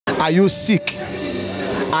Are you sick?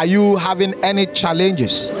 Are you having any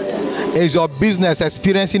challenges? Is your business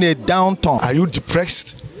experiencing a downturn? Are you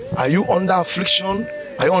depressed? Are you under affliction?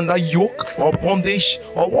 Are you under yoke or bondage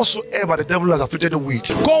or whatsoever the devil has afflicted you with?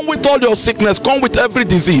 Come with all your sickness, come with every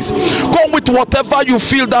disease, come with whatever you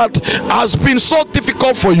feel that has been so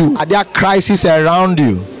difficult for you. Are there crises around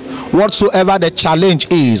you? Whatsoever the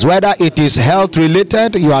challenge is, whether it is health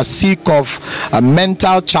related, you are sick of a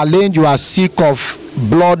mental challenge, you are sick of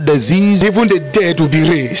blood disease. Even the dead will be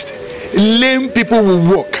raised. Lame people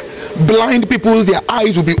will walk. Blind people, their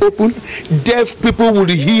eyes will be open. Deaf people will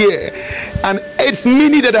hear. And it's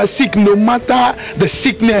many that are sick, no matter the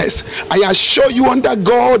sickness. I assure you under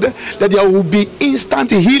God that there will be instant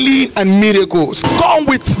healing and miracles. Come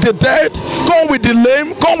with the dead, come with the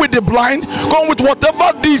lame, come with the blind, come with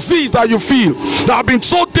whatever disease that you feel that have been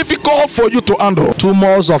so difficult for you to handle.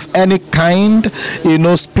 Tumors of any kind,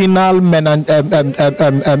 spinal,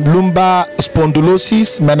 lumbar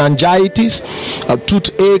spondylosis, meningitis,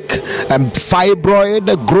 toothache,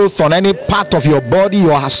 fibroid, growth on any part of your body,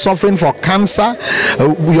 you are suffering for cancer,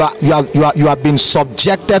 you have been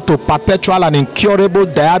subjected to perpetual and incurable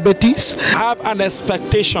diabetes. Have an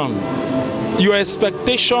expectation. Your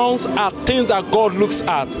expectations are things that God looks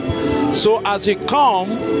at. So as you come,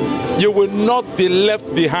 you will not be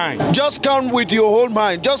left behind. Just come with your whole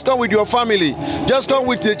mind. Just come with your family. Just come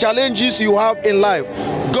with the challenges you have in life.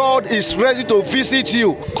 God is ready to visit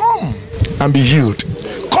you. Come and be healed.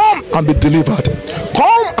 Come and be delivered.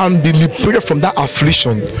 Come and be liberated from that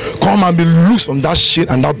affliction. Come and be loose from that shame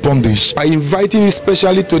and that bondage. I invite you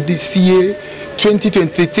especially to this year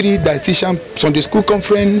 2023 Diocesan Sunday School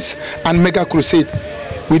Conference and Mega Crusade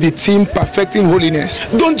with the theme Perfecting Holiness.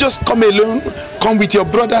 Don't just come alone. Come with your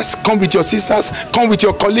brothers, come with your sisters, come with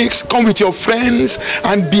your colleagues, come with your friends,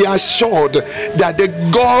 and be assured that the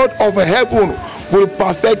God of heaven will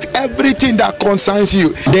perfect everything that concerns you.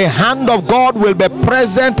 The hand of God will be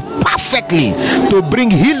present perfectly to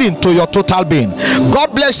bring healing to your total being.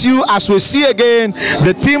 God bless you. As we see again,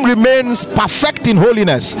 the theme remains Perfecting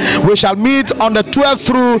Holiness. We shall meet on the 12th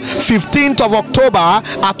through 15th of October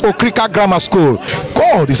at Okrika Grammar School.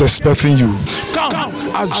 God is expecting you. Come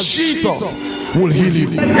as Jesus will heal you.